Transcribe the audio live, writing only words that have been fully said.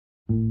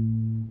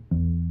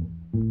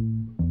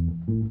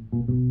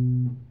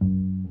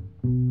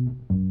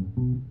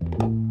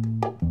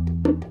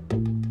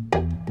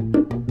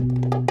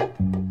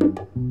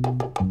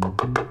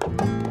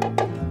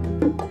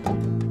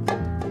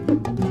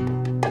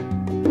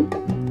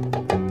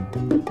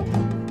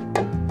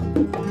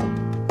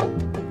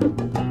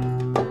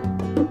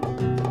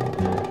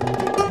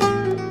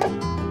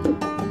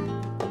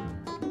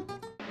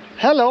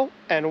Hello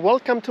and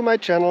welcome to my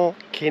channel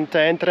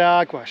Quinta Entre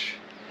Aguas.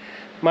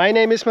 My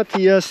name is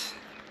Matthias.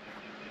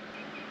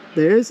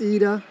 There's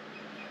Ida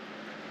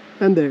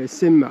and there's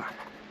Simba.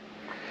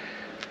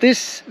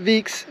 This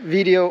week's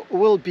video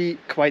will be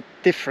quite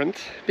different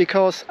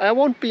because I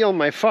won't be on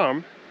my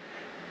farm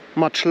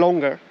much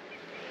longer.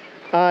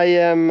 I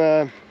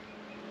am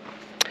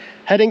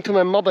heading to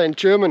my mother in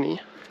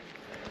Germany.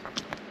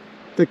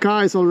 The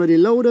car is already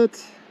loaded,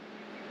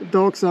 the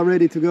dogs are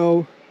ready to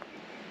go.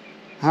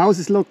 House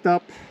is locked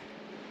up,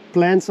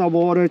 plants are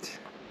watered.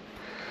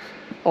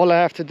 All I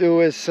have to do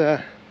is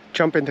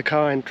jump in the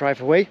car and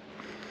drive away.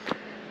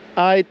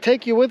 I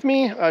take you with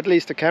me, or at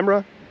least the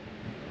camera,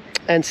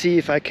 and see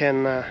if I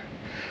can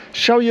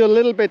show you a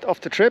little bit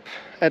of the trip,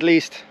 at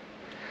least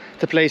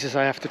the places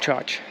I have to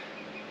charge.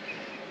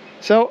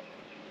 So,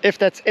 if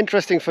that's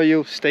interesting for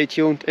you, stay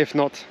tuned. If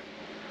not,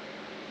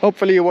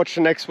 hopefully you watch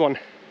the next one.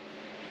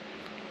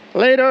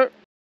 Later!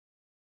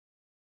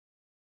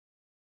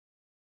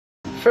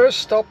 First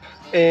stop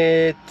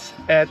at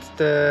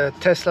the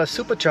Tesla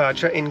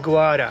Supercharger in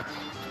Guarda.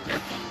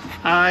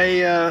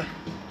 I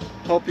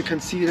hope you can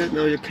see that.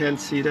 No, you can't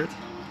see that.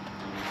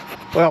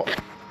 Well,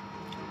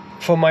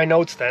 for my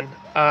notes then,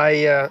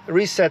 I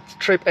reset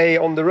trip A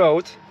on the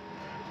road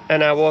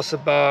and I was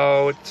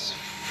about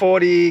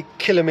 40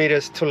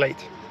 kilometers too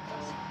late.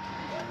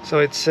 So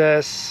it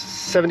says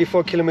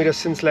 74 kilometers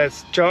since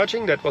last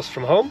charging, that was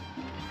from home.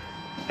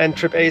 And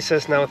trip A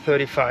says now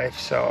 35,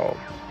 so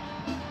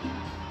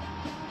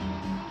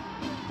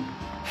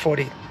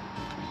 40.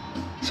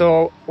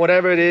 So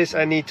whatever it is,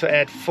 I need to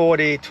add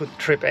 40 to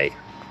trip A.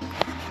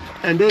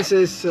 And this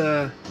is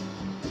a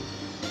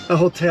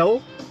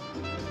hotel.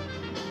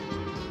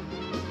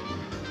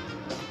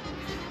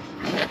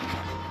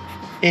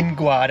 In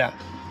Guarda.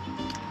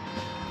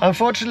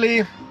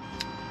 Unfortunately,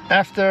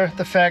 after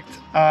the fact,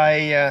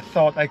 I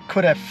thought I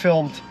could have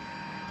filmed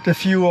the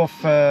view of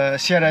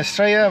Sierra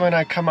Estrella when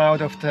I come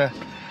out of the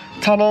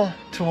tunnel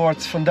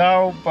towards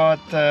Landau,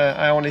 but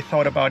I only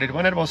thought about it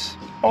when it was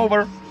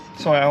over.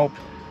 So I hope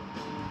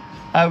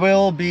I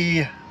will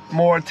be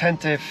more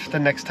attentive the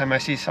next time I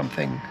see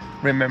something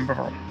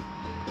rememberable.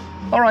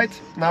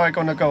 Alright, now I'm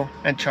gonna go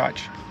and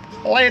charge.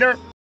 Later!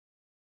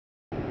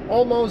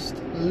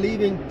 Almost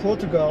leaving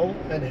Portugal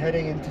and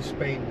heading into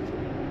Spain.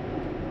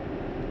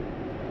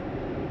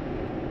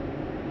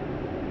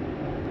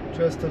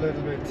 Just a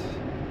little bit.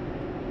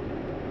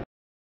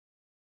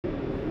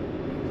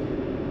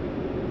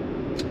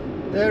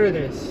 There it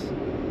is.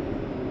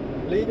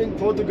 Leaving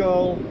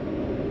Portugal,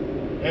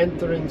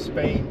 entering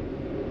Spain.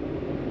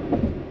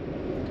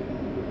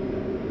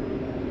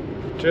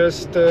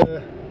 Just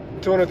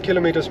 200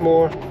 kilometers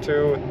more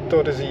to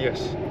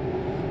Tordesillas.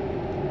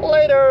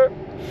 Later,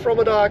 from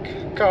a dark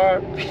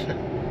car.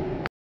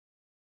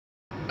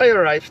 I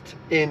arrived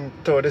in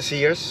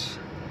Tordesillas,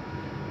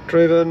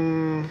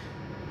 driven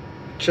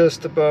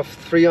just above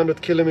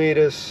 300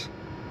 kilometers.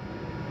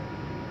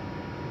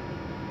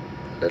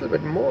 A little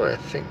bit more, I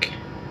think.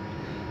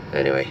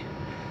 Anyway.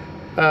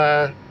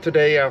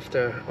 Today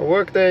after a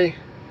work day,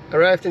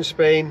 arrived in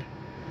Spain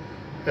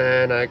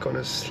and I'm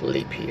gonna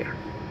sleep here.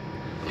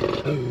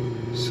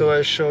 So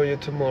I'll show you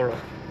tomorrow.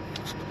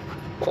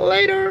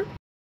 Later!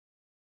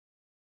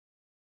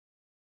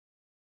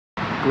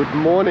 Good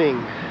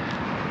morning.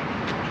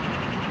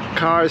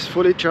 Car is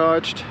fully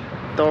charged,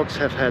 dogs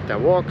have had their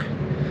walk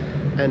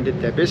and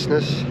did their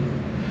business.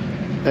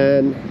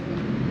 And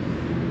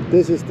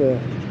this is the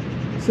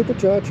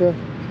Supercharger.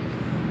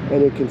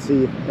 And you can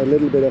see a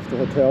little bit of the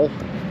hotel.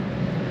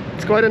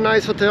 It's quite a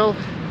nice hotel.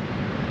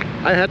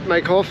 I had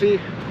my coffee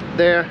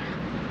there.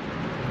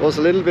 It was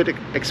a little bit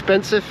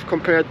expensive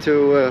compared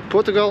to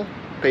Portugal.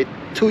 Paid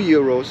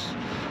 €2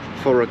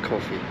 for a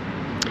coffee.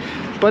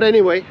 But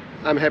anyway,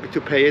 I'm happy to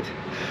pay it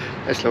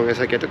as long as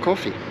I get a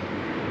coffee.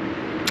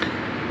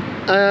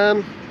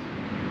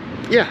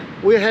 Yeah,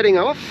 we're heading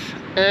off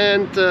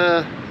and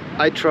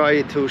I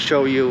try to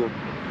show you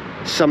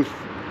some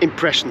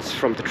impressions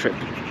from the trip.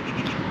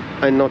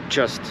 And not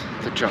just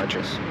the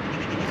chargers.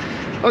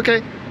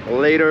 Okay,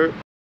 later.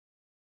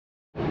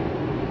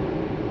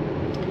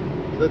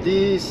 So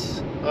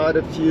these are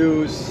the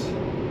views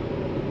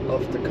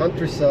of the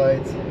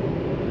countryside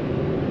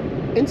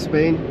in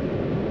Spain.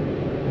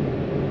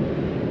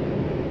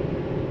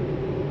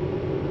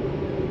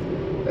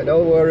 And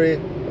don't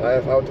worry, I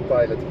have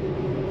autopilot.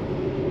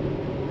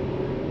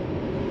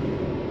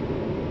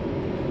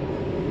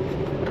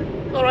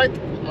 Alright,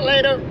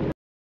 later.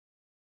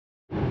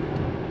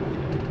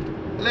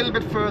 A little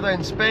bit further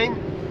in Spain,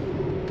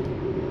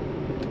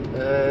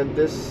 and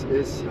this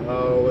is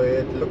how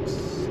it looks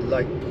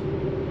like.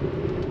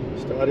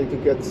 Starting to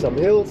get some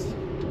hills.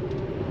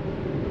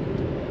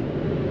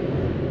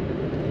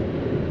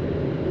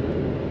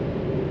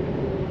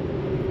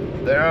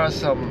 There are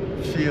some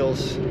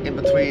fields in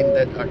between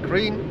that are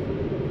green,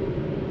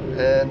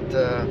 and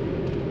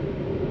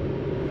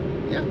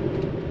yeah,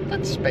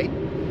 that's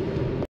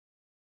Spain.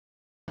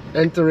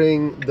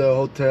 Entering the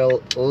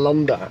Hotel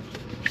Landau,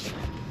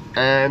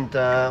 and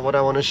what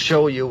I want to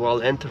show you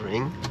while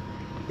entering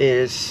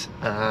is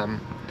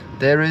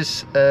there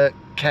is a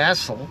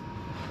castle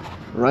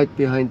right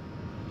behind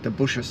the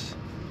bushes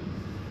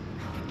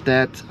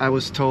that I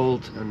was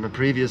told on a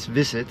previous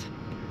visit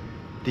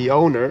the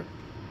owner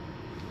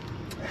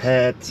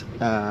had,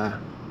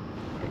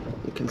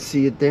 you can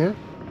see it there,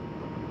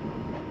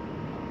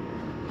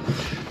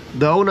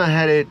 the owner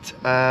had it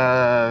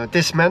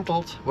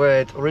dismantled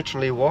where it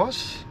originally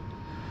was,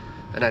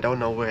 and I don't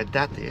know where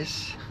that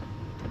is,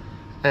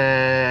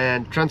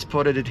 and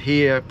transported it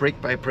here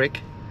brick by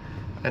brick,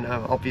 and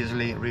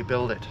obviously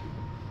rebuild it.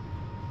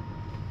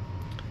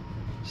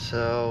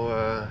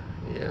 So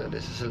yeah,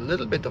 this is a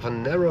little bit of a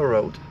narrow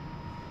road.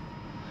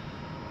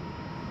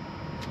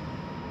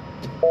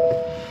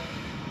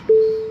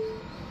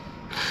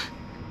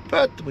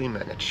 But we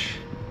manage.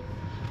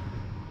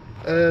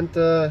 And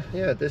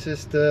yeah, this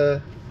is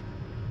the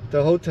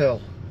hotel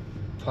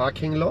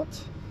parking lot,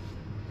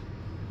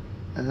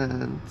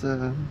 and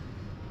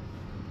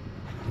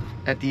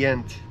at the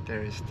end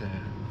there is the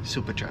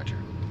Supercharger.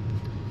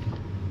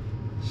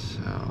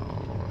 So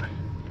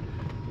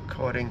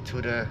according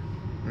to the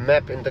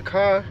map in the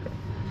car,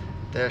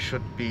 there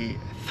should be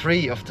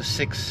 3 of the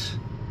 6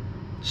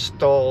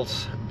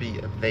 stalls be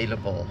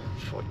available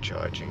for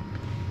charging.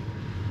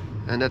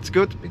 And that's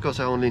good, because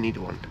I only need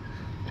 1.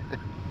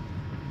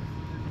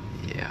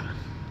 Yeah.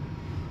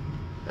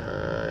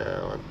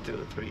 1,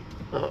 2, 3.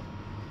 Oh.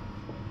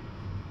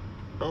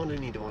 I only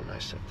need 1, I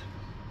said.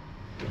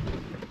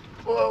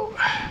 Whoa.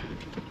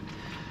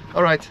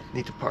 Alright,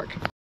 need to park.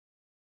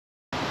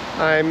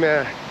 I'm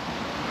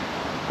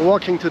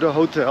walking to the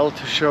hotel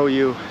to show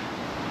you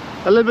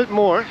a little bit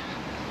more.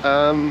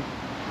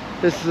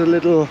 This is a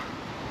little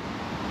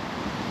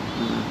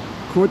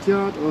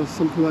courtyard or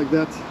something like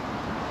that.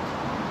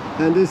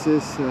 And this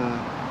is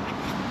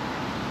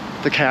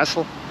the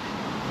castle,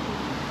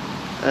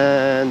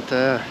 and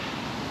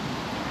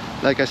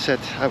like I said,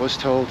 I was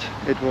told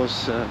it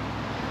was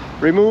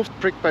removed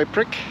brick by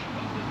brick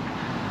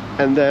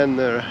and then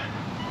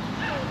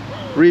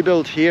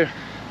rebuilt here.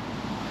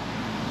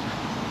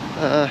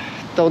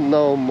 Don't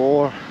know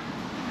more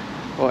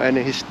or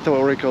any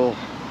historical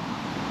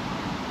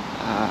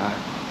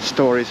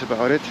stories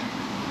about it,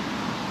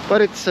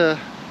 but it's a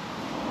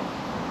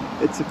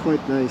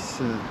quite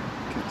nice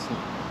castle,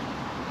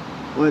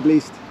 or at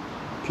least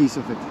a piece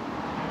of it,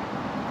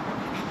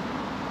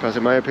 because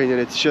in my opinion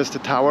it's just a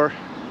tower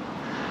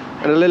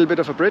and a little bit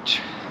of a bridge,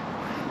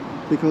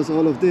 because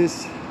all of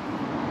this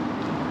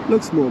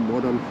looks more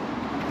modern.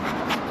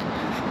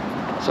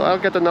 So I'll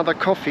get another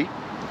coffee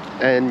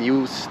and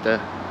use the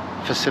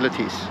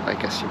facilities, I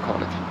guess you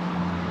call it.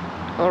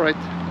 Alright,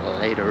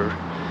 later.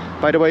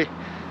 By the way,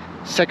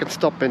 2nd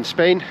stop in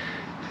Spain,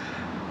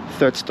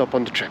 3rd stop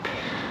on the trip.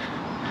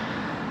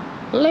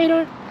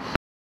 Later.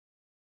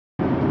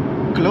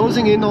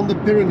 Closing in on the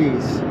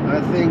Pyrenees.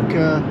 I think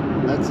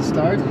that's a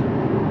start.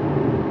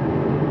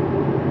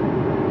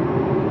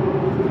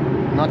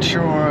 Not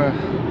sure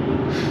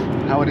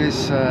how it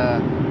is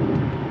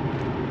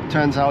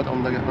turns out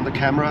on the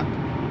camera,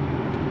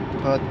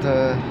 but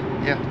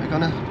yeah, we're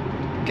gonna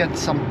get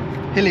some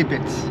hilly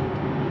bits.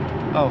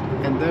 Oh,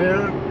 and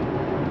there,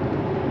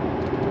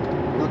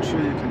 not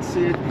sure you can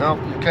see it. No,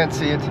 you can't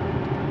see it.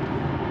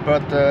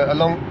 But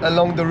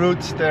along the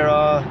routes there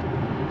are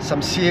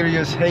some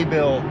serious hay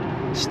bale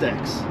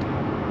stacks,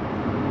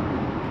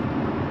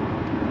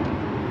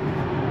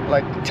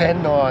 like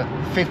 10 or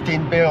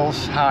 15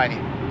 bales high,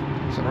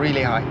 so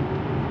really high.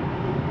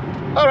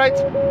 All right,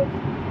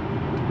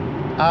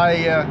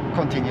 I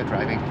continue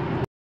driving.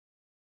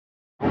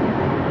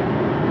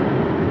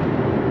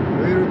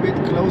 We're a bit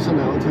closer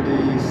now to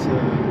these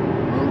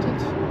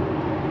mountains.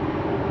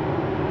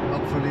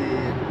 Hopefully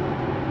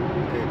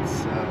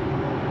it's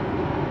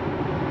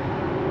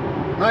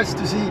nice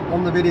to see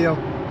on the video.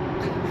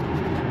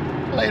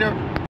 Later.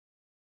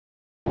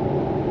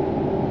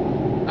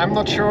 I'm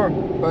not sure,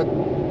 but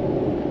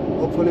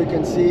hopefully you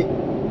can see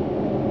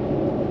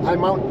high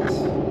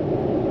mountains.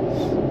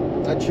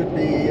 That should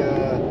be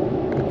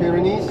the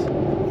Pyrenees,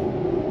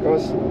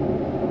 because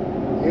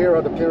here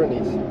are the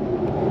Pyrenees.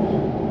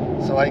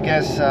 So I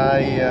guess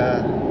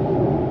I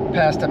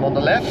passed them on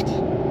the left,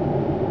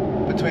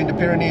 between the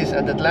Pyrenees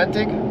and the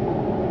Atlantic.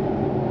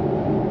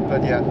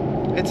 But yeah,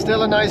 it's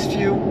still a nice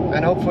view,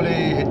 and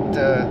hopefully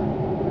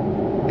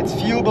it's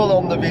viewable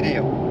on the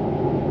video.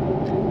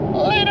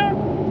 Later!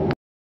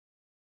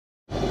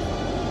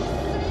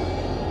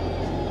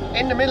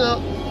 In the middle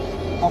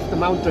of the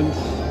mountains.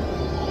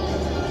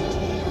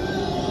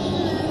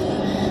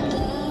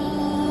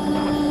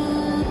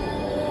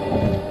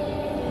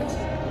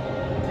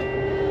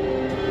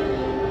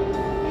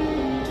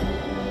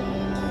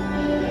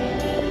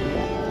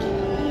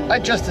 I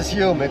just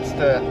assume it's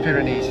the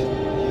Pyrenees.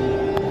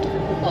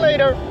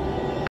 Later!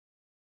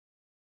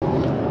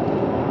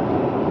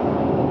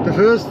 The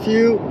first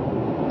view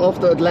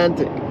of the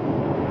Atlantic.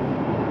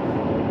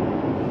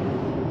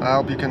 I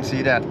hope you can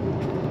see that.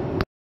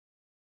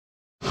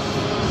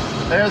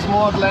 There's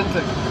more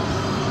Atlantic.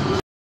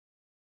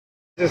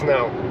 This is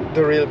now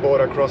the real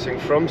border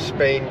crossing from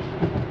Spain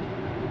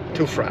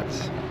to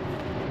France.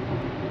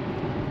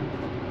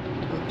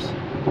 Oops.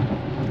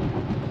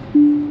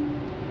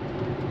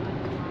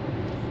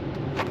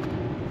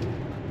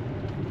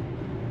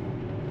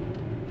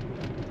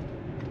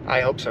 I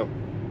hope so.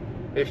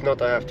 If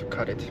not, I have to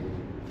cut it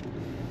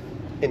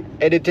in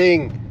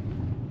editing.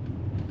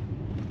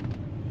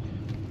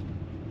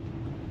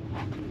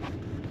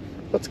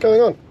 What's going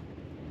on?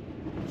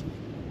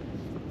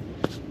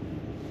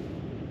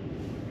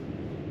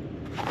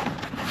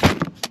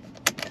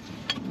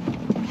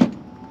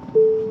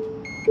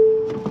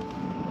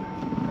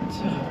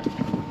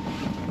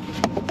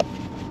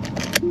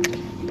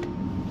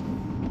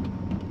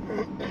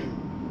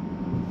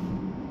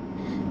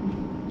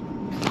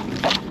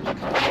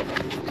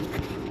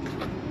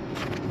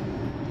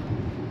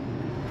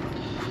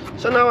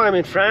 So now I'm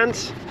in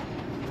France.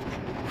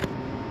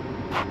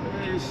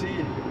 There you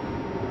see.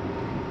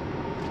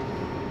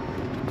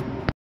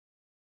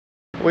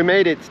 We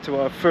made it to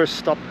our first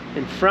stop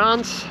in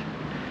France.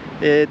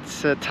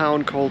 It's a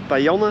town called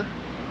Bayonne,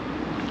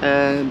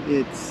 and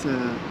it's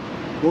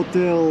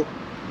Hotel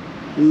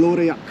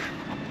L'Aurillac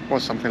or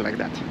something like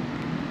that.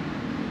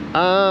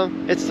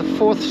 It's the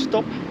fourth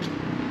stop,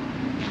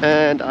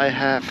 and I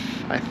have,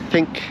 I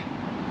think,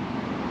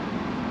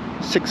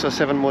 6 or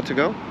 7 more to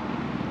go.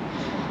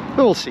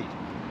 We'll see.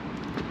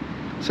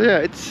 So yeah,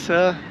 it's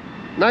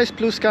nice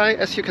blue sky,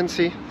 as you can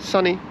see,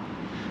 sunny,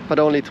 but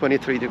only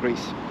 23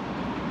 degrees.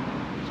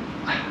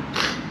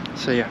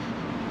 So yeah,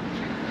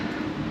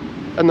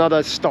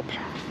 another stop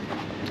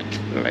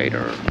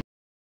later.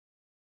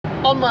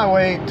 On my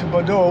way to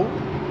Bordeaux,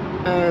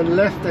 and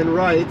left and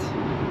right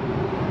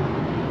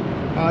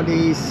are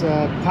these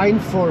pine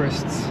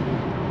forests.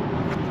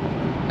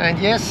 And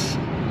yes,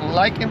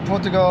 like in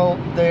Portugal,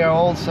 they are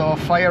also a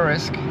fire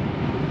risk.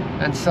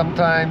 And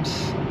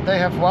sometimes they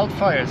have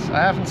wildfires.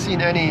 I haven't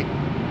seen any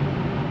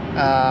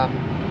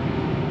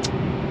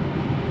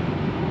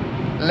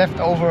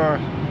leftover,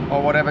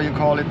 or whatever you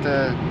call it,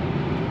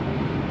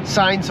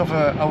 signs of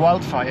a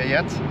wildfire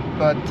yet.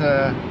 But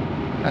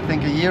I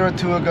think a year or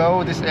two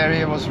ago, this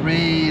area was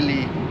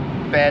really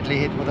badly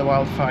hit with a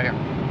wildfire.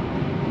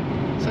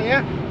 So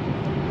yeah,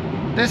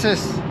 this is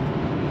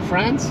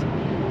France.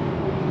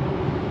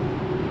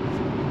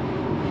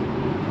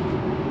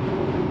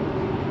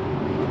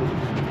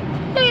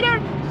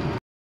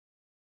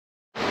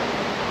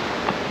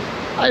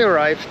 I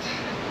arrived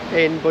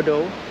in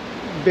Bordeaux,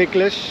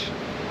 Begles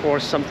or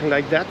something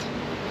like that.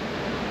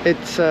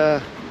 It's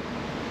a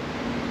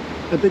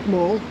big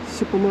mall,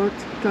 supermarket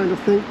kind of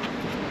thing.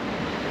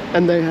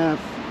 And they have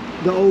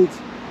the old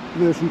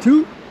version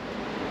 2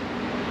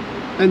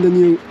 and the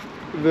new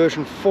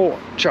version 4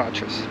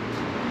 chargers.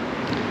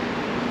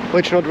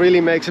 Which not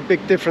really makes a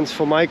big difference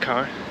for my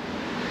car,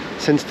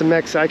 since the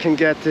max I can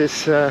get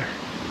is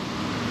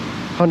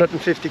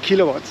 150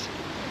 kilowatts,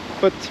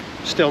 but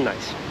still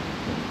nice.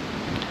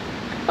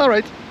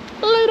 Alright,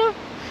 later!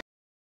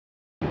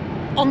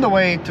 On the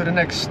way to the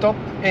next stop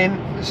in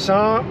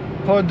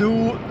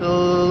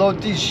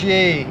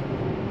Saint-Pardoux-l'Ortigier.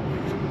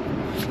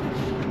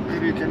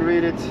 Maybe you can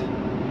read it.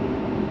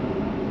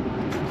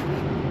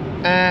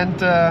 And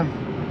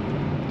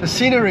the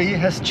scenery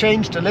has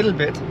changed a little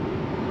bit.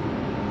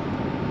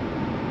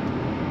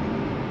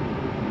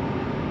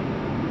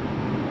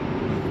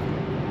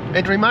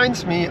 It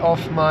reminds me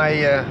of my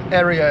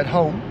area at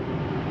home,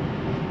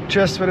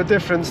 just with the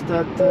difference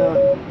that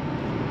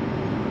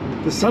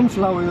the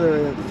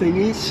sunflower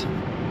thingies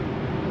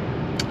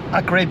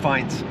are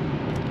grapevines,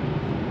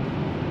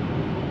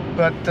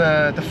 but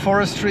the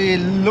forestry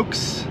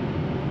looks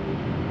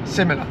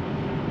similar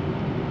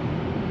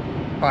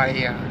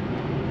by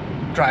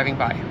driving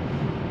by.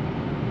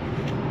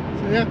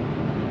 So yeah,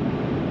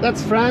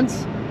 that's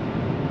France.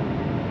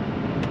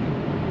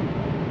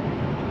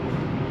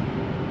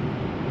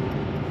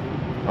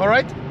 All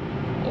right,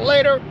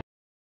 later.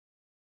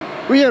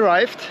 We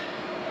arrived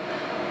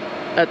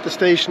at the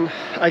station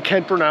I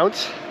can't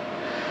pronounce,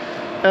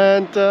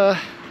 and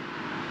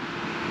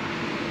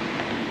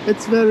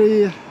it's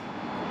very,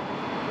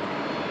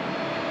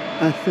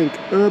 I think,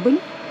 urban.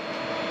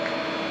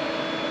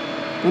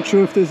 Not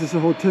sure if this is a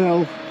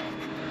hotel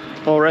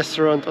or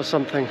restaurant or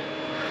something.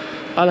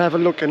 I'll have a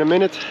look in a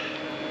minute.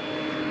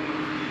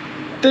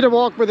 Did a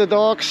walk with the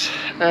dogs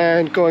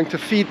and going to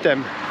feed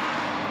them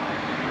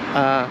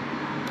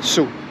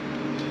soon,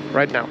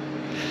 right now.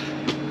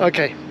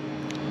 Okay,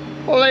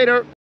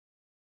 later.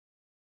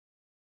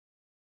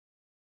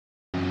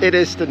 It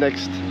is the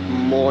next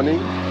morning,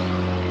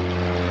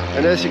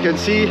 and as you can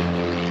see,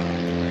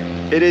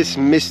 it is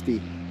misty.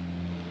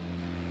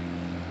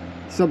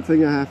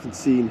 Something I haven't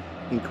seen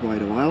in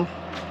quite a while.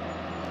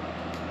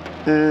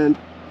 And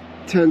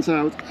turns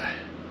out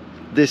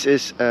This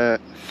is a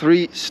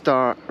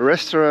 3-star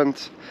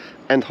restaurant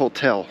and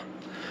hotel.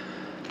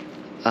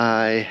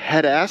 I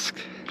had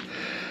asked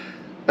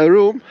a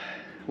room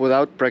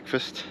without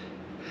breakfast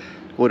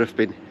would have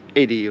been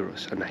 80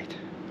 euros a night.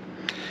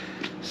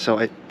 So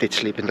I did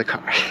sleep in the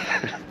car.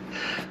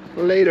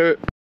 Later.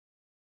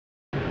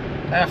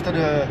 After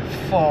the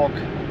fog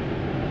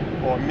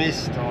or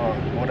mist or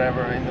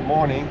whatever in the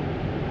morning,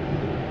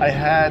 I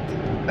had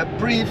a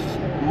brief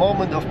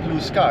moment of blue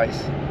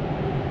skies.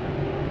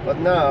 But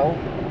now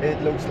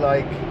it looks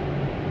like,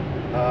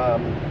 I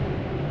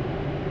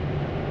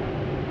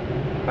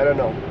don't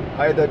know,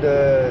 either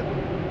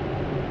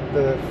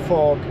the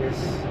fog is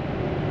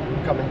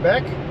coming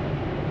back,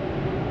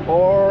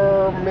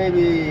 or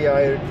maybe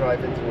I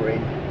drive into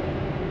rain.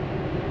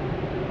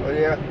 But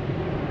yeah,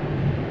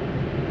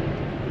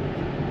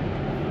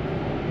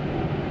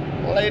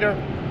 later.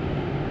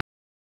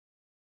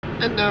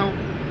 And now,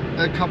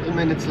 a couple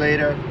minutes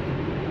later,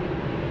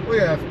 we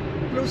have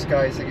blue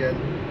skies again.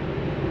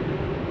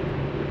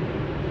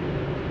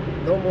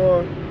 No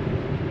more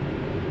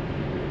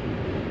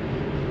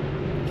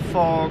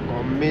fog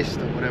or mist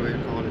or whatever you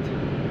call it.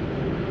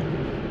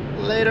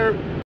 Later.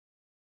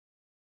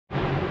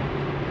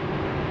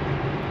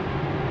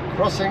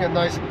 Crossing a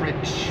nice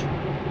bridge.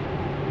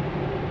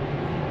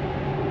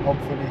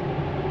 Hopefully.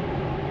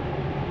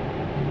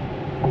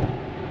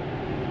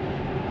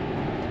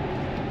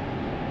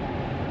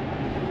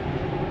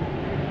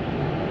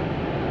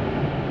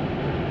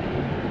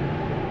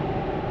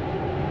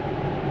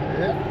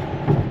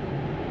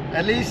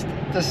 At least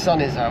the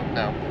sun is out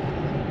now.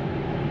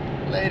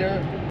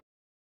 Later.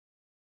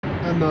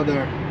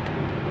 Another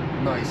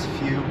nice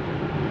view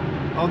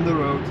on the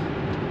road.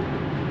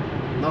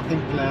 Nothing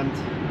planned.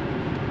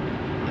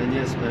 And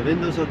yes, my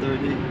windows are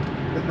dirty.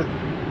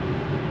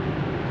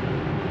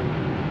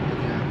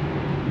 Yeah.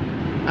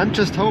 I'm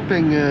just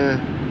hoping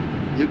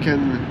you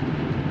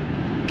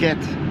can get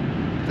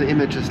the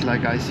images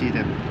like I see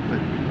them, but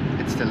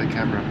it's still a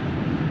camera.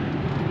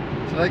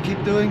 So I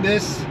keep doing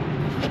this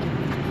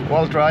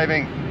while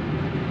driving.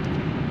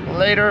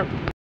 Later.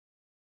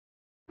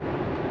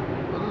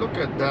 Look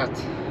at that.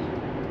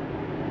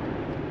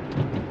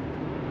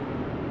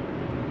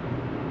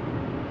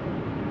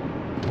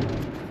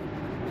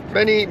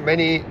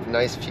 Many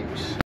nice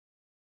views.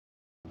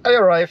 I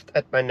arrived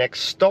at my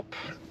next stop,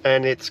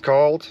 and it's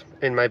called,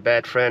 in my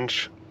bad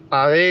French,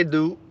 Aire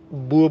du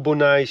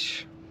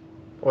Bourbonnais,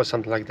 or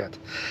something like that.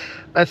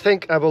 I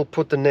think I will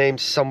put the name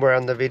somewhere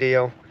in the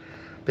video,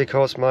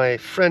 because my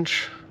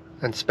French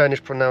and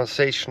Spanish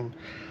pronunciation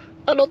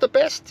are not the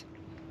best.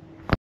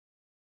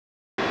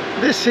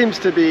 This seems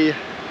to be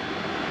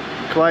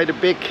quite a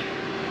big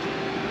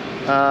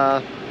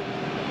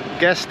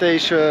gas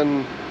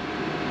station,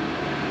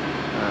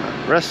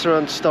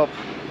 restaurant stop.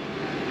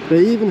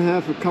 They even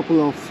have a couple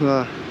of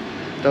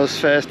those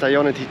fast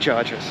Ionity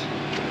chargers.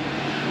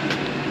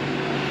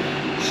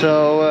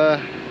 So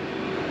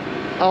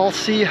I'll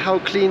see how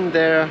clean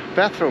their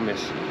bathroom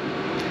is,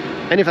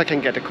 and if I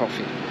can get a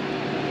coffee.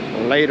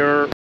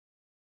 Later.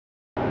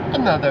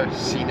 Another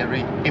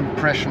scenery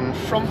impression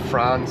from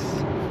France.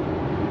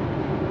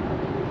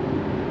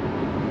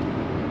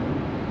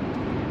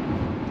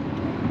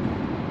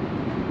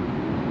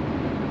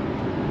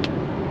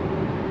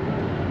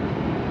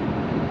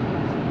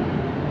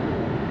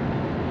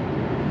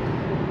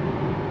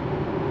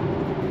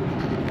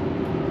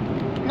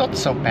 Not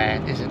so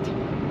bad, is it?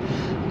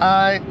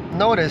 I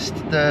noticed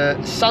the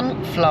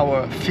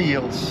sunflower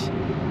fields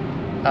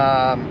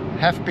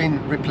have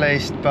been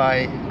replaced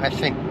by, I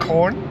think,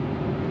 corn,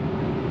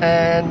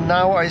 and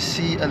now I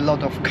see a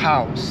lot of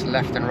cows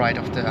left and right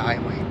of the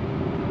highway.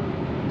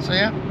 So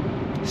yeah,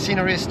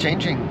 scenery is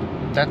changing.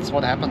 That's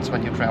what happens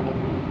when you travel.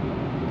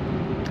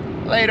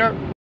 Later.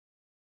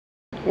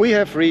 We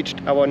have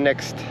reached our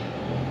next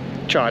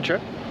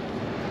charger.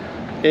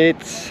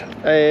 It's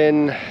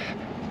in,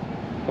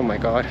 oh my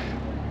god,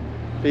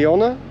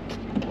 Bayonne.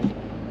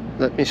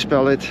 Let me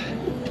spell it.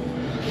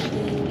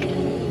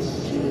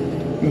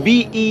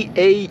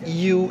 B-E-A-U-N-E,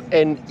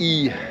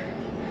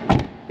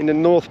 in the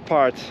north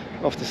part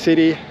of the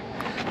city.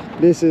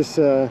 This is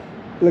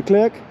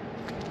Leclerc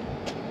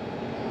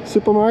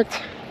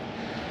supermarket,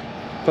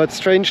 but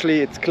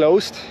strangely it's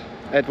closed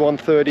at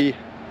 1:30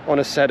 on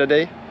a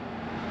Saturday.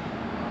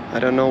 I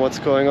don't know what's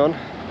going on,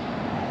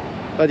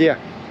 but yeah.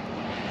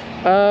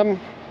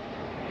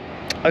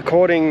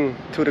 According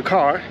to the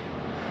car,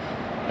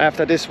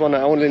 after this one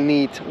I only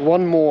need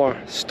one more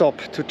stop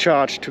to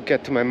charge to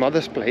get to my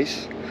mother's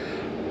place,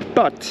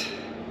 but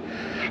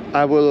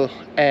I will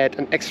add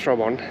an extra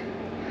one.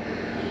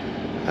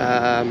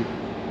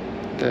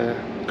 The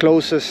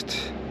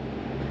closest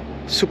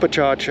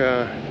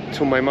supercharger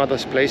to my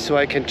mother's place, so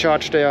I can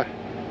charge there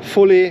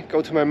fully,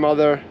 go to my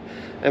mother,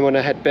 and when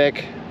I head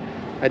back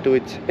I do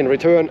it in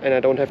return and I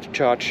don't have to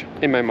charge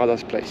in my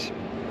mother's place.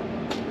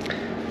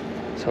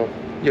 So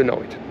you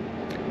know it.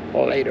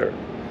 Later.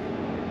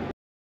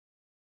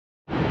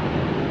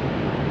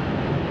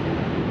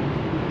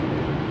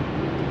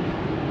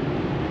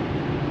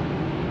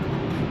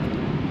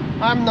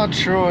 I'm not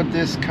sure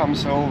this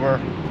comes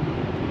over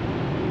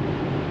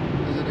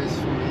as it is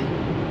for me.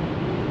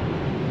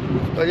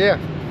 But yeah,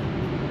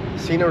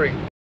 scenery.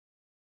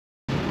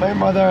 My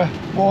mother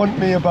warned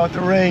me about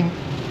the rain,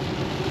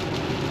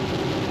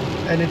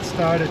 and it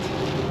started.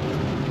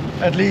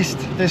 At least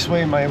this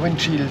way my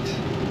windshield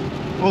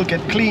will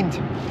get cleaned.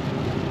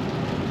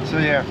 So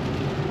yeah,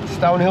 it's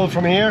downhill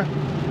from here.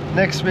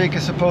 Next week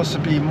is supposed to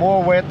be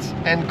more wet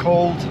and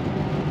cold,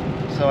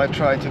 so I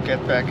try to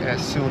get back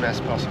as soon as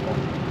possible.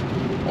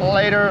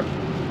 Later.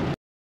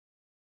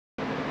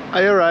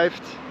 I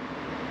arrived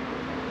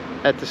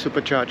at the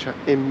Supercharger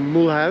in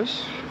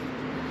Mulhouse.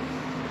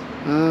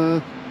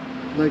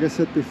 Like I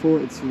said before,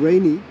 it's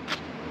rainy,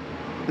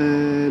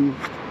 and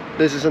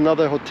this is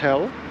another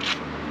hotel,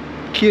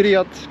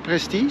 Kiryat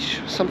Prestige,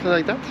 something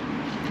like that.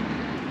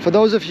 For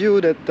those of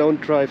you that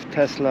don't drive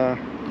Tesla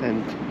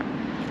and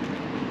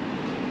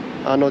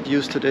are not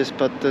used to this,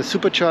 but the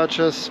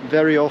Superchargers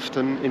very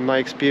often, in my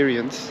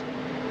experience,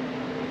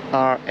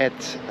 are at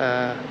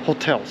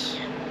hotels,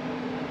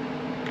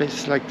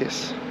 places like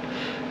this.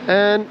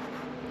 And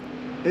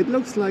it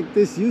looks like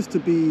this used to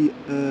be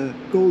a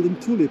Golden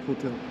Tulip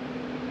Hotel.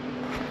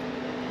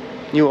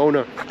 New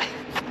owner.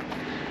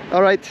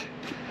 All right,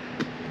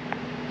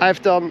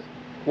 I've done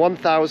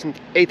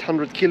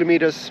 1,800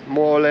 kilometers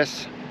more or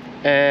less,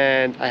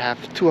 and I have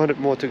 200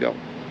 more to go.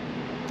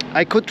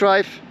 I could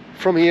drive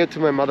from here to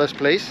my mother's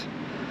place,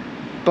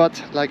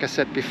 but like I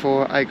said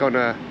before, I'm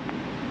gonna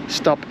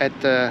stop at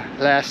the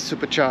last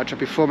Supercharger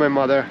before my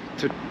mother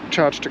to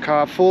charge the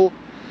car full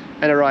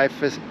and arrive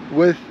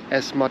with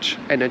as much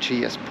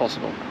energy as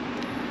possible.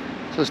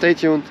 So stay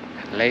tuned.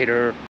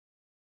 Later.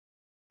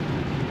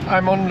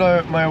 I'm on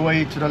my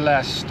way to the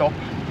last stop,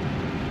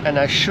 and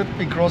I should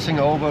be crossing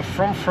over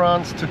from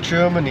France to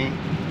Germany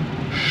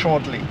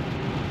shortly.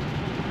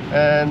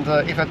 And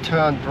if I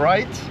turned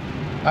right,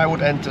 I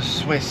would enter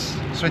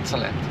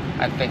Switzerland,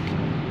 I think.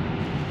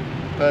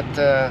 But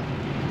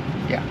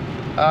yeah,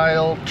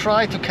 I'll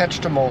try to catch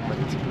the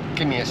moment.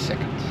 Give me a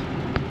second.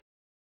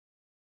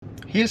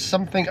 Here's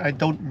something I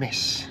don't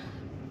miss.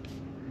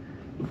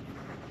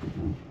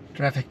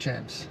 Traffic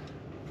jams.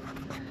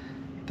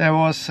 There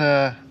was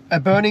a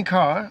burning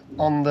car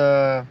on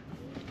the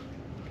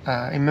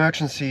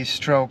emergency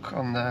stroke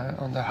on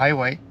the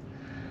highway,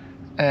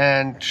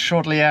 and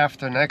shortly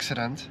after an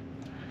accident.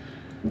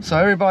 So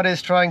everybody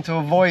is trying to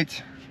avoid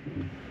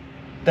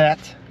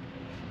that,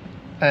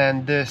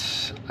 and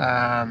this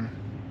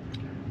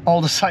all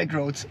the side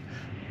roads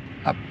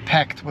are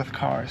packed with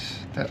cars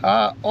that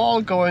are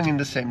all going in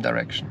the same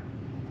direction,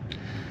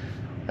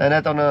 and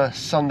that on a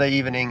Sunday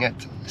evening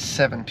at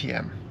 7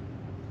 p.m.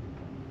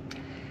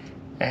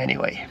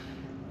 Anyway,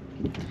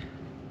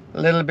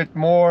 a little bit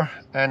more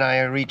and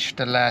I reach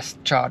the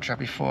last charger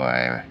before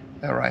I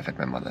arrive at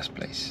my mother's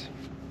place.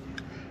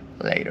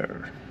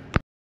 Later.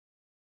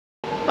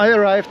 I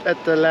arrived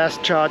at the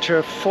last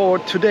charger for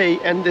today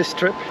and this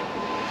trip.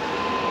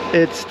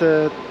 It's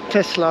the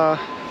Tesla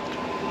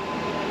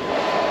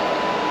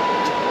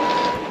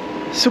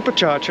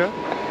Supercharger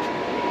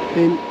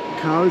in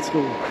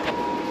Karlsruhe.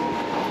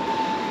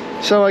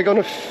 So I'm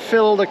gonna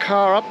fill the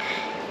car up,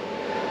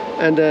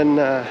 and then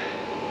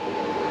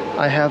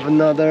I have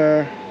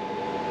another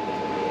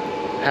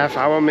half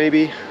hour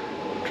maybe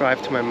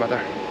drive to my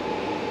mother.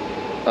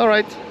 All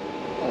right,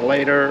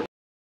 later.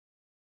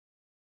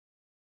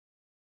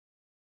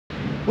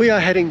 We are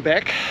heading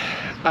back.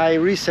 I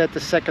reset the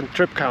second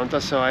trip counter,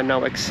 so I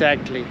know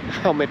exactly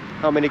how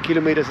many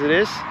kilometers it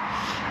is.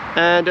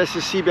 And as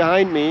you see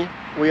behind me,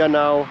 we are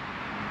now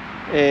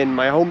in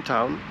my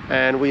hometown,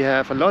 and we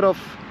have a lot of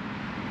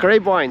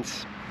grape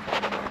wines.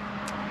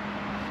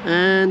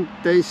 And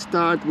they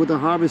start with the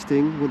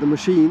harvesting with the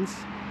machines,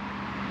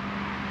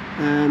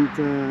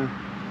 and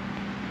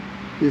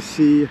you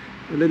see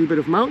a little bit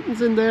of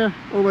mountains in there,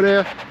 over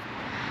there.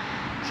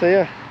 So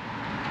yeah,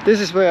 this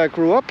is where I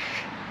grew up,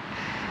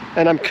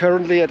 and I'm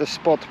currently at a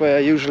spot where I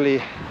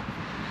usually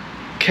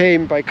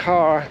came by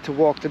car to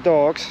walk the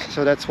dogs,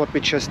 so that's what we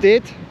just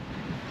did.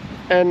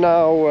 And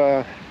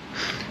now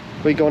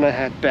we're gonna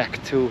head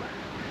back to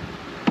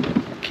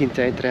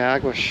Quinta entre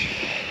Aguas.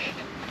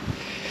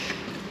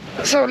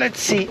 So let's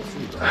see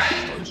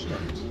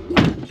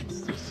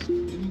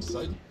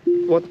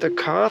what the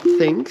car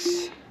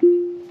thinks.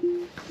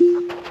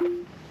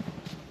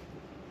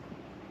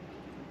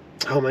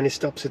 How many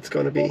stops it's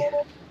gonna be.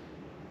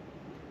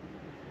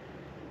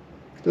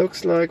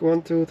 Looks like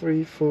 1, 2,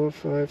 3, 4,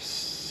 5,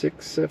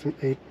 6, 7,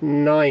 8,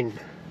 9.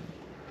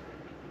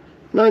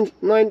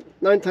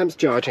 Nine times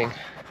charging.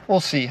 We'll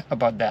see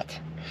about that.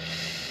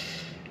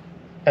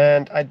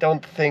 And I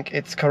don't think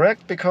it's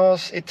correct,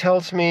 because it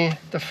tells me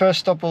the first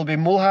stop will be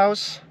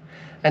Mulhouse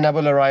and I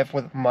will arrive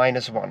with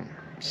 -1.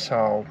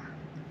 So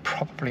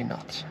probably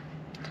not.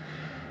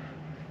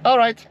 All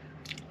right,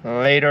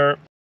 later.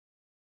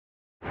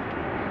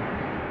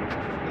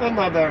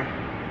 Another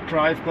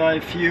drive-by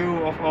view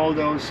of all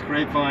those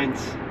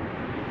grapevines.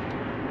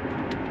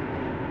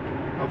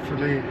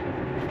 Hopefully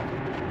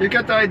you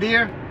get the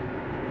idea.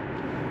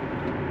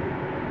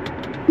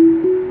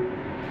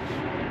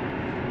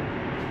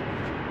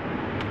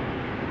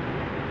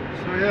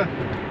 So yeah,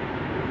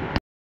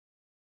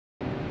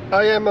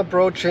 I am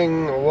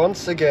approaching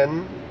once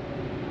again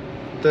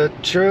the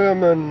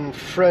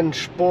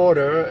German-French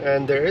border,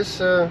 and there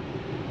is a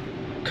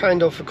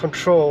kind of a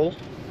control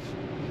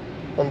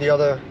on the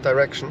other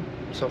direction,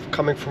 so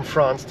coming from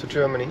France to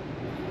Germany.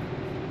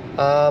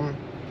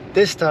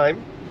 This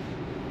time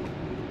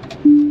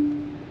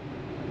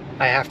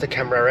I have the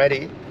camera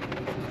ready,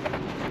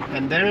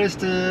 and there is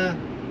the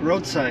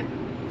road sign,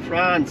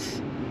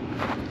 France.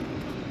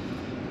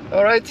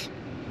 Alright,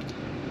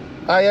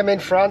 I am in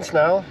France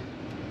now,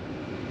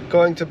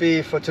 going to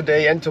be for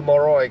today and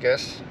tomorrow, I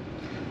guess.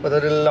 With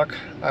a little luck,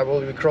 I will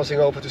be crossing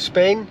over to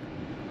Spain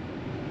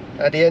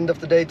at the end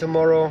of the day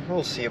tomorrow.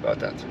 We'll see about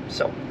that.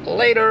 So,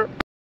 later!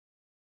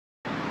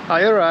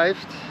 I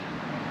arrived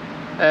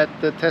at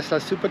the Tesla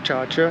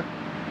Supercharger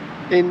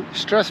in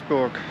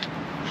Strasbourg,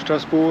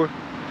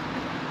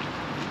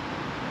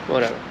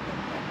 whatever.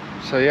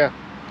 So yeah,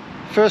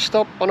 first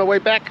stop on our way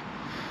back.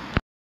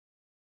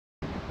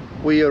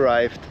 We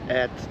arrived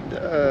at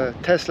the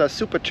Tesla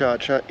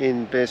Supercharger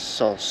in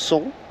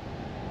Besançon.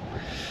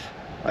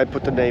 I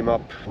put the name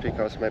up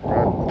because my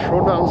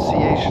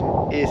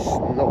pronunciation is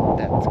not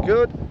that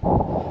good.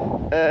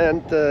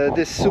 And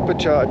this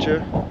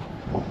supercharger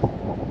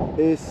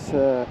is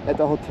at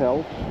a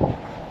hotel,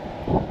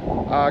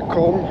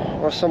 Arcon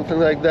or something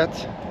like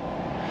that.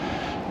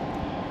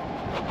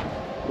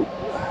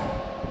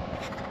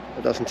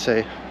 It doesn't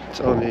say,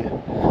 it's only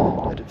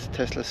that it's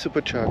Tesla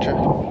Supercharger.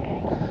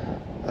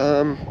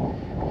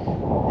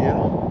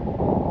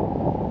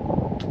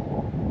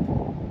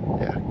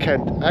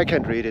 I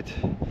can't read it,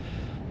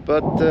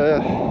 but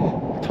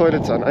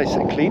toilets are nice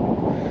and clean,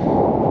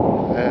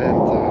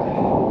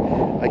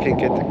 and I can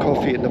get the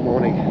coffee in the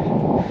morning,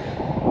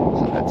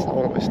 so that's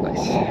always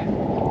nice.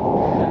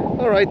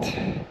 Alright,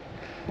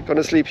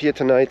 gonna sleep here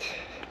tonight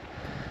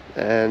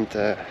and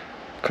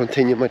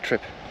continue my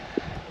trip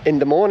in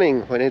the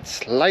morning when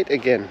it's light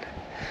again,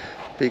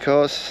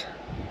 because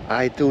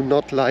I do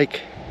not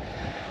like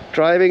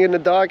driving in the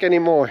dark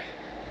anymore.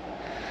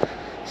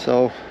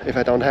 So if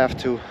I don't have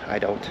to, I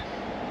don't.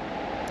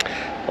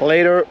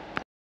 Later.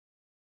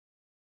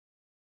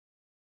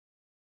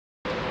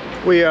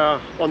 We are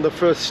on the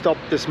first stop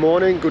this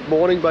morning. Good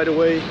morning, by the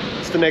way.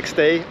 It's the next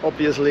day,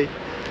 obviously.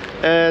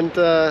 And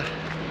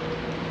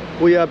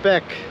we are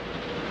back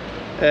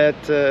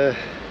at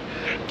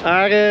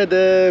Aire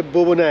de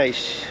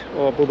Bourbonnais,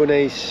 or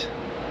Bourbonnais.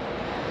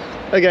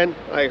 Again,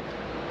 I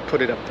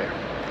put it up there.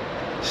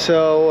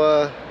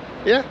 So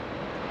yeah,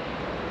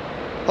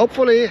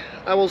 hopefully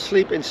I will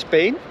sleep in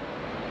Spain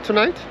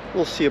tonight.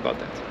 We'll see about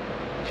that.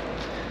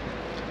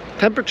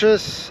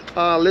 Temperatures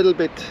are a little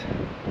bit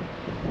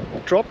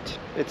dropped.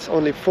 It's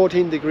only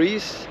 14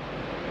 degrees.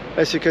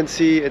 As you can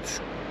see, it's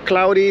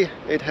cloudy.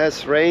 It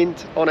has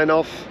rained on and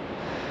off.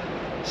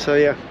 So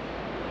yeah,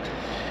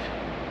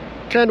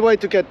 can't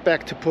wait to get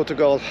back to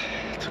Portugal,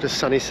 to the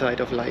sunny side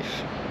of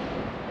life.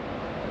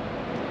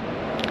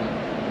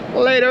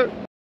 Later.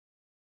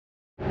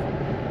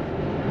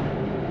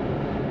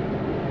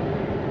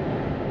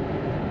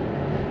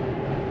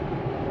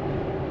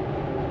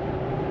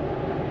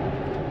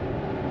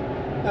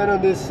 And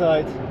on this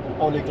side,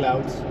 only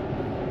clouds.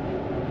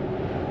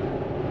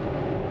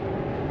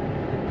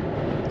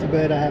 Too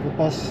bad I have a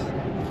bus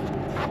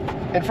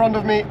in front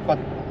of me, but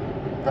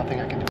nothing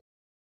I can do.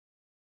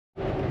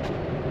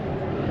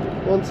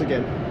 Once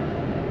again,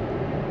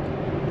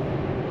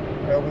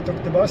 I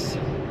overtook the bus.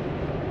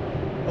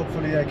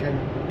 Hopefully I can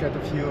get a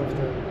view of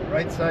the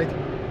right side.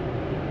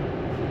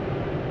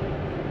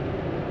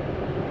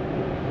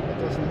 It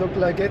doesn't look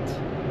like it.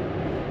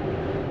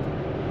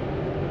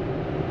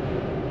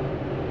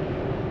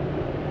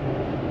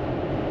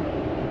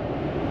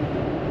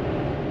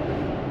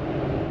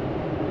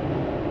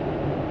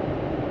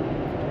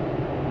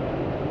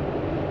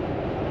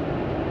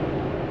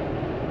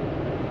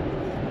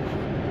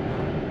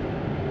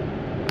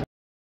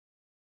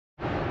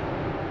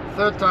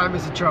 Third time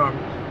is a charm.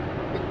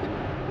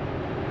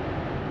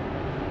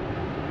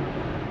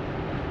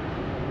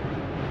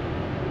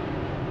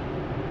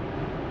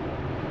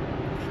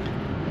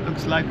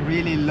 Looks like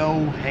really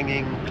low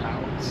hanging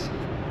clouds.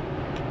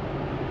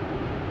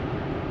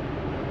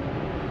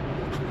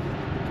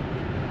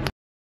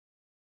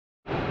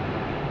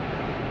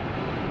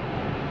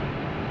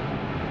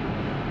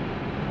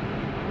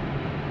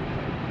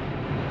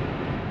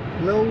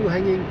 Low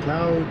hanging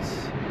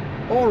clouds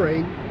or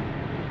rain.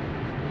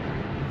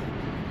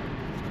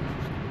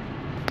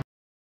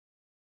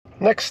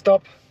 Next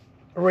stop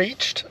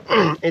reached.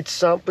 It's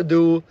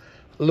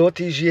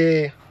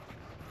Saint-Pardoux-l'Ortigier,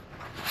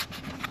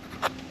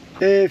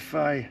 if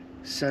I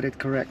said it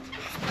correct.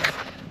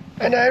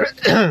 And I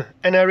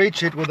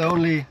reached it with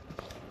only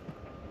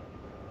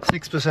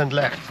 6%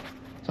 left.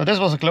 So this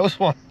was a close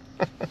one.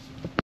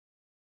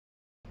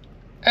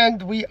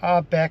 And we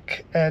are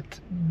back at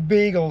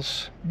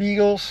Begles,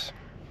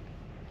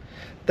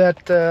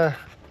 that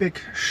big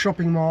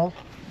shopping mall,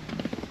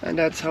 and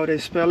that's how they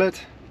spell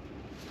it.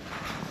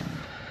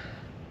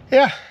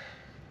 Yeah,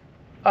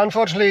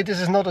 Unfortunately,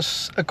 this is not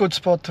a good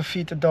spot to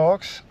feed the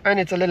dogs, and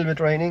it's a little bit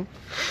raining.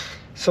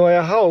 So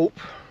I hope,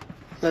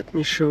 let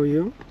me show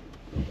you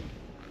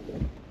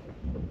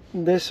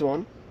this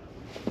one,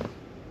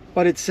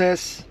 but it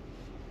says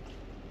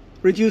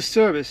reduced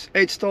service,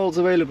 8 stalls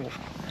available.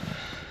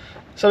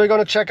 So we're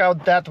gonna check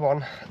out that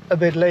one a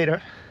bit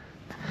later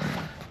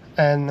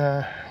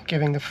and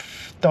giving the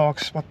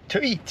dogs what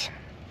to eat.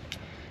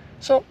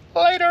 So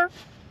later.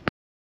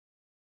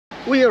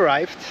 We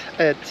arrived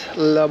at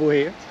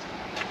Landau,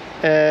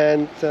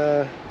 and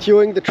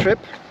during the trip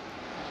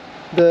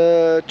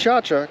the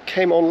charger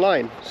came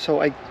online,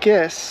 so I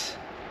guess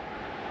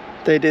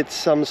they did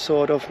some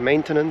sort of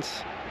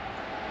maintenance,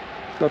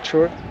 not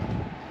sure,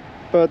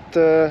 but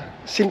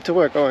seemed to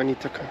work. Oh, I need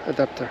the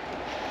adapter.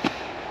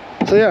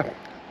 So yeah,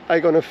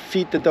 I'm gonna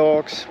feed the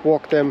dogs,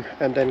 walk them,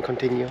 and then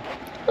continue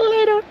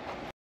later.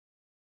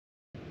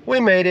 We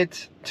made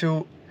it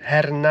to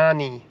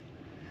Hernani.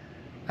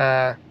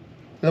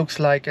 Looks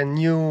like a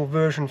new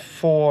version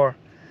 4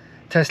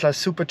 Tesla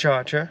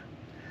Supercharger,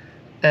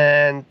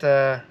 and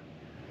the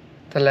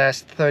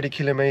last 30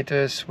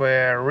 kilometers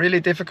were really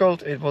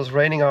difficult. It was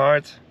raining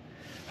hard,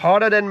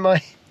 harder than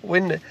my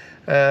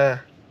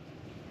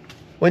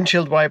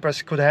windshield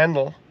wipers could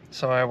handle,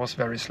 so I was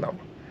very slow.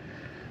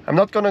 I'm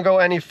not gonna go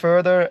any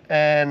further,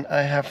 and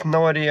I have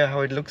no idea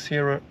how it looks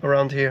here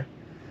around here,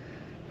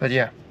 but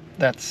yeah,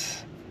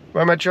 that's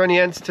where my journey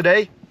ends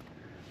today,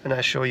 and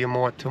I show you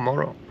more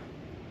tomorrow.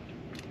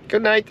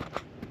 Good night.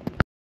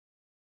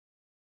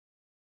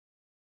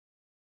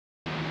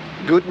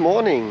 Good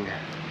morning.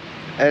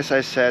 As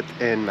I said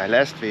in my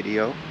last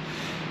video,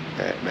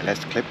 my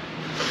last clip,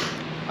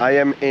 I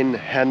am in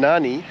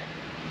Hernani,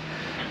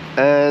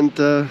 and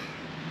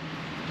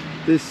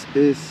this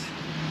is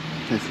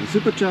Tesla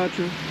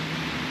Supercharger,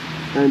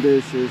 and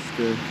this is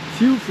the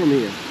view from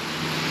here.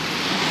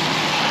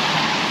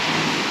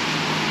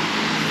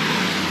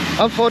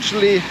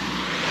 Unfortunately,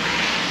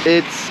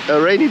 it's a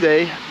rainy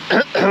day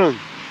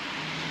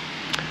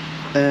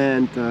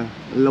and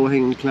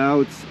low-hanging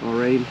clouds or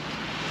rain.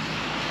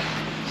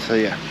 So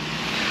yeah,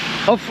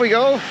 off we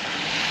go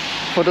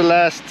for the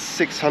last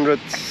 600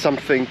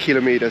 something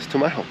kilometers to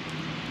my home.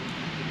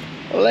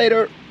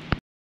 Later.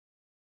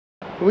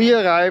 We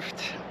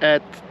arrived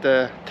at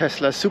the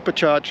Tesla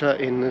Supercharger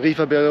in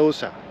Riva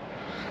Berosa.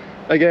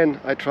 Again,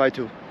 I try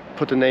to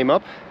put the name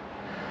up.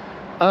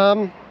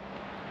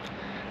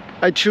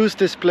 I choose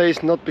this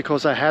place not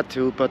because I had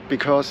to, but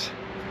because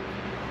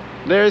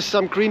there is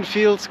some green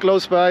fields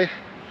close by,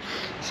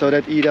 so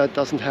that Ida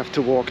doesn't have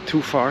to walk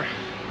too far.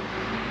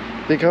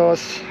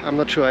 Because I'm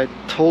not sure I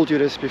told you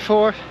this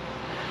before,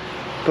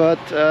 but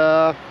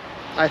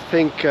I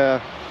think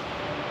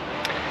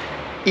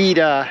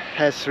Ida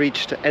has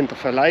reached the end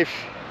of her life.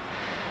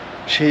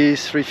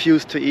 She's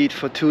refused to eat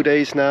for 2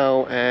 days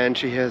now, and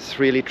she has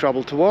really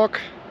trouble to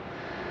walk.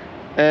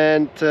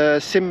 And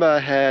Simba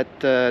had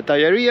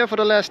diarrhea for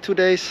the last 2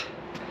 days.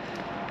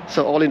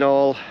 So all in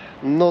all,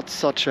 not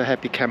such a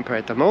happy camper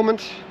at the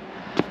moment.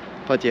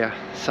 But yeah,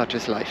 such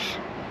is life.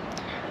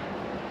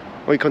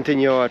 We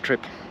continue our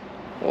trip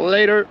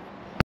later.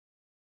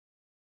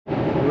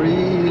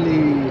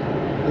 Really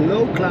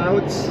low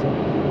clouds,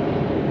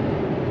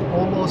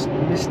 almost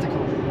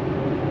mystical.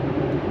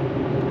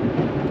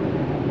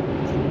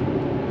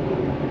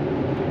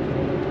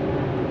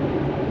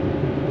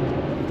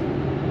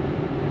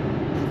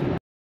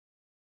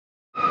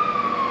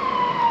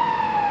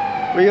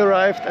 We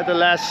arrived at the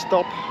last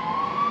stop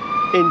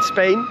in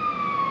Spain,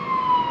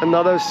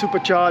 another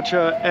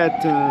supercharger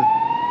at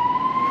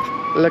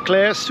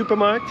Leclerc's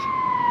supermarket,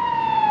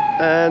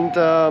 and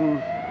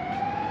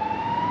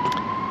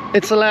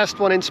it's the last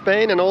one in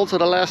Spain and also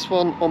the last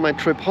one on my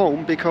trip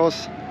home,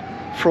 because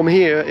from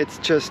here it's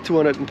just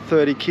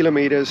 230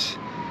 kilometers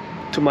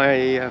to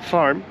my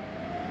farm,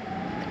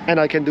 and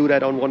I can do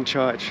that on one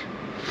charge.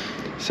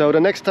 So the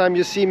next time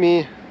you see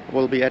me,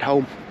 we'll be at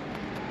home.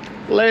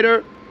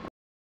 Later.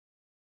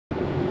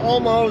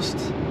 Almost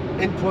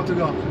in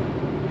Portugal,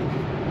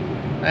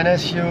 and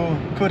as you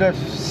could have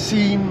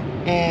seen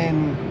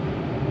in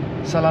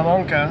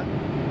Salamanca,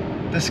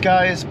 the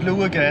sky is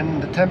blue again.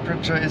 The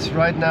temperature is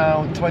right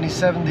now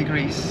 27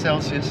 degrees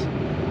Celsius,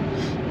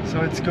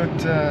 so it's good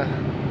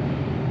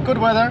good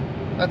weather.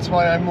 That's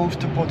why I moved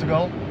to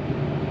Portugal,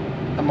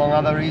 among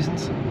other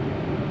reasons.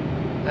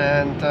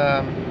 And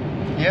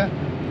yeah,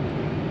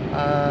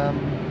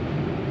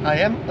 I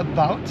am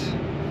about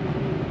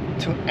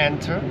to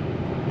enter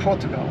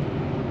Portugal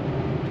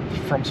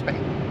from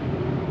Spain.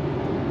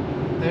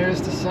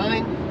 There's the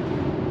sign.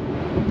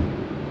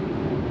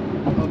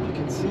 Hope you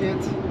can see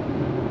it.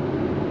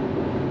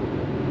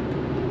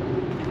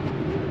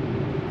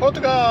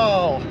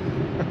 Portugal!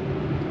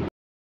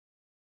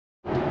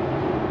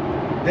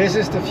 This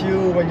is the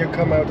view when you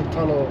come out the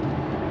tunnel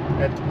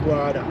at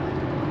Guarda.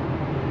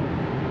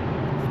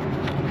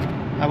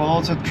 I will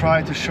also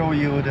try to show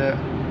you the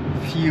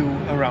view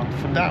around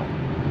Landau,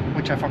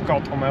 which I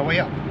forgot on my way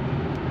up.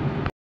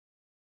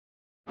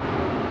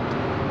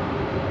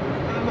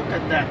 Look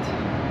at that.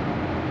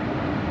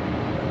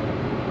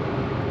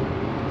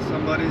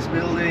 Somebody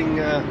Everybody's building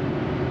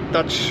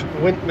Dutch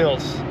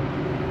windmills.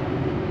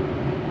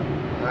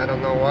 I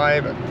don't know why,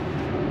 but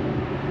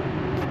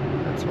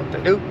that's what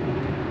they do.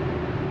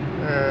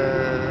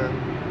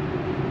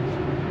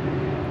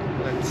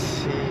 Let's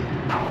see.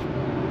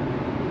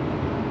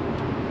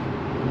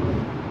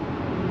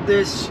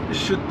 This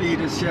should be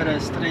the Sierra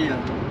Estrella.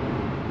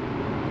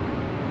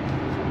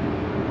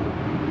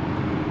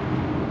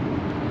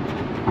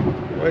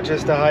 Which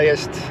is the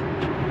highest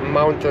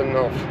mountain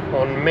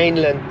on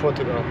mainland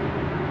Portugal.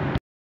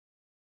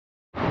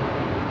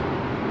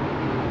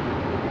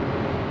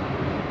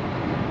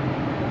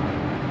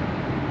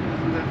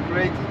 Isn't that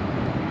great?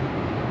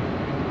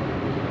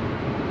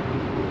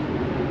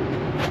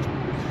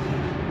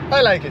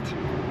 I like it.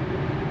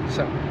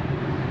 So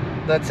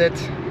that's it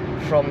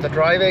from the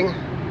driving.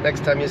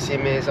 Next time you see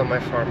me is on my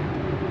farm.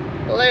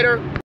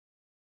 Later.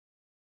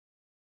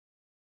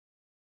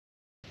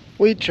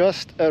 We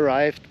just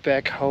arrived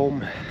back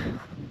home.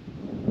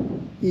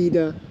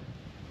 Ida,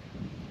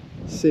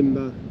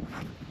 Simba,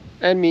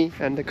 and me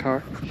and the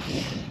car.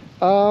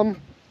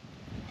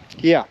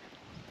 Yeah,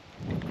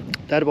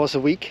 that was a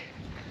week.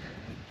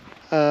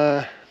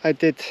 I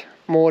did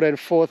more than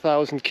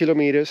 4,000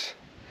 kilometers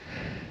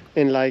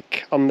in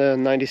like under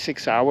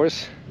 96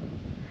 hours,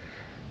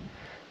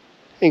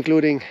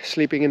 including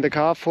sleeping in the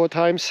car 4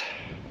 times.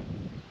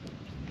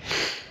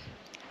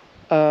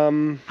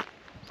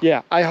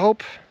 Yeah, I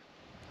hope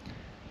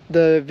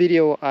the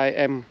video I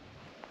am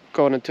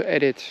going to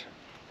edit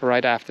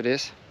right after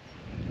this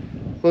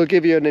will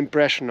give you an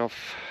impression of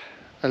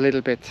a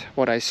little bit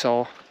what I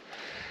saw.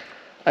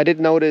 I did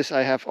notice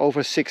I have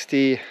over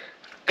 60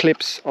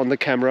 clips on the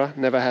camera,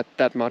 never had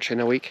that much in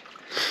a week.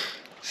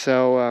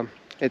 So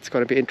it's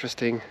going to be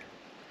interesting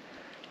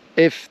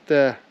if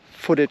the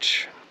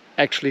footage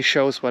actually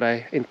shows what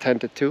I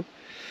intended to.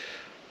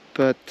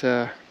 But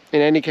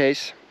in any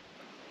case,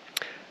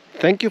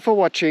 thank you for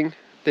watching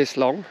this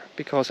long,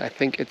 because I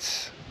think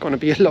it's gonna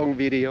be a long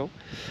video.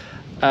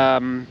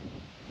 Yeah,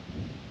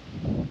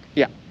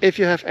 if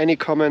you have any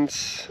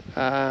comments,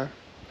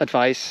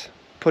 advice,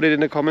 put it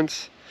in the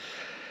comments.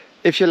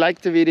 If you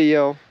like the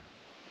video,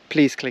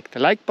 please click the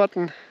like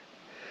button.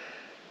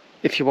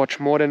 If you watch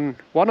more than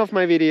one of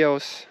my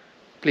videos,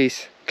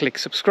 please click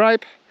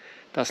subscribe.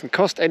 Doesn't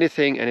cost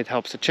anything and it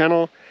helps the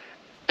channel.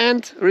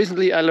 And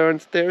recently I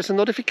learned there is a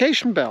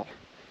notification bell.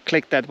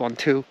 Click that one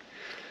too,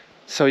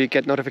 so you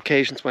get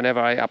notifications whenever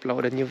I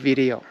upload a new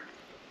video.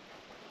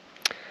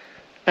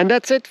 And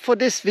that's it for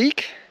this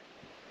week.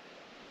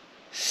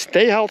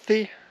 Stay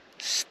healthy,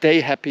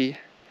 stay happy,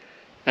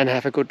 and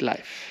have a good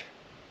life.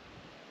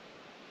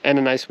 And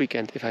a nice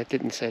weekend, if I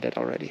didn't say that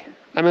already.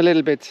 I'm a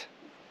little bit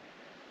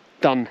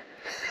done,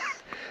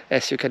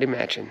 as you can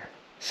imagine.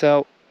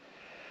 So,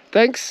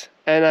 thanks,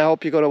 and I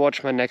hope you're gonna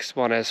watch my next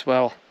one as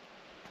well.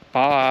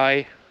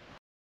 Bye!